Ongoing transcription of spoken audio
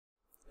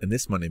In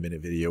this Monday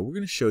Minute video, we're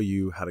going to show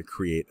you how to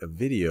create a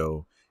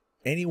video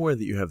anywhere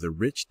that you have the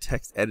rich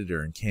text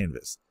editor in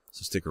Canvas,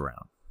 so stick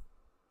around.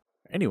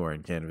 Anywhere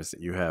in Canvas that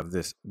you have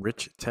this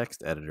rich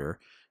text editor,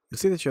 you'll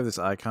see that you have this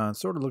icon,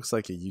 sort of looks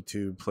like a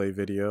YouTube play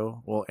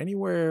video. Well,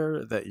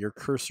 anywhere that your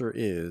cursor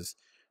is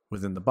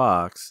within the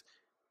box,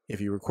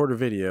 if you record a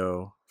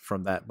video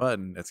from that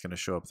button, it's going to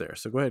show up there.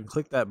 So go ahead and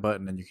click that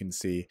button and you can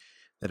see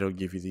that it'll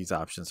give you these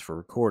options for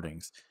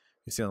recordings.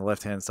 You see on the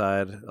left-hand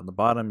side, on the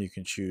bottom, you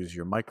can choose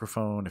your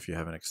microphone if you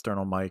have an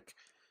external mic,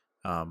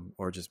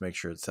 or just make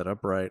sure it's set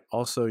up right.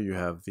 Also, you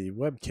have the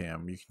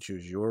webcam. You can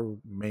choose your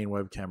main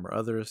webcam or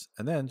others,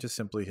 and then just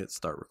simply hit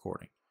start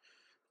recording.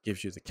 It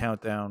gives you the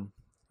countdown.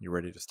 You're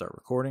ready to start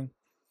recording.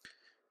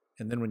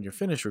 And then when you're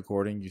finished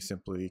recording, you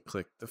simply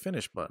click the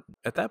finish button.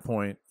 At that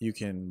point, you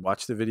can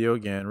watch the video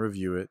again,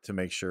 review it to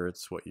make sure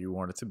it's what you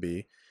want it to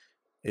be.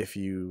 If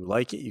you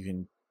like it, you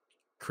can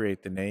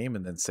create the name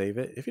and then save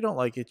it. If you don't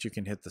like it, you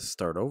can hit the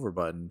start over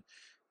button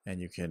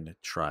and you can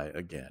try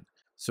again.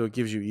 So it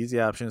gives you easy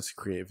options to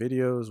create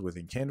videos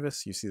within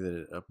Canvas. You see that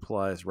it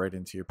applies right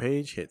into your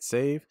page. Hit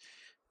save,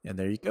 and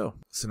there you go.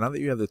 So now that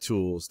you have the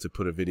tools to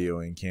put a video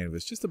in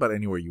Canvas just about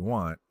anywhere you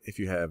want, if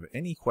you have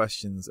any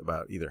questions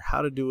about either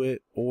how to do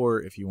it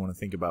or if you want to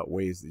think about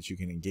ways that you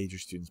can engage your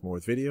students more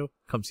with video,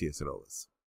 come see us at OLITS.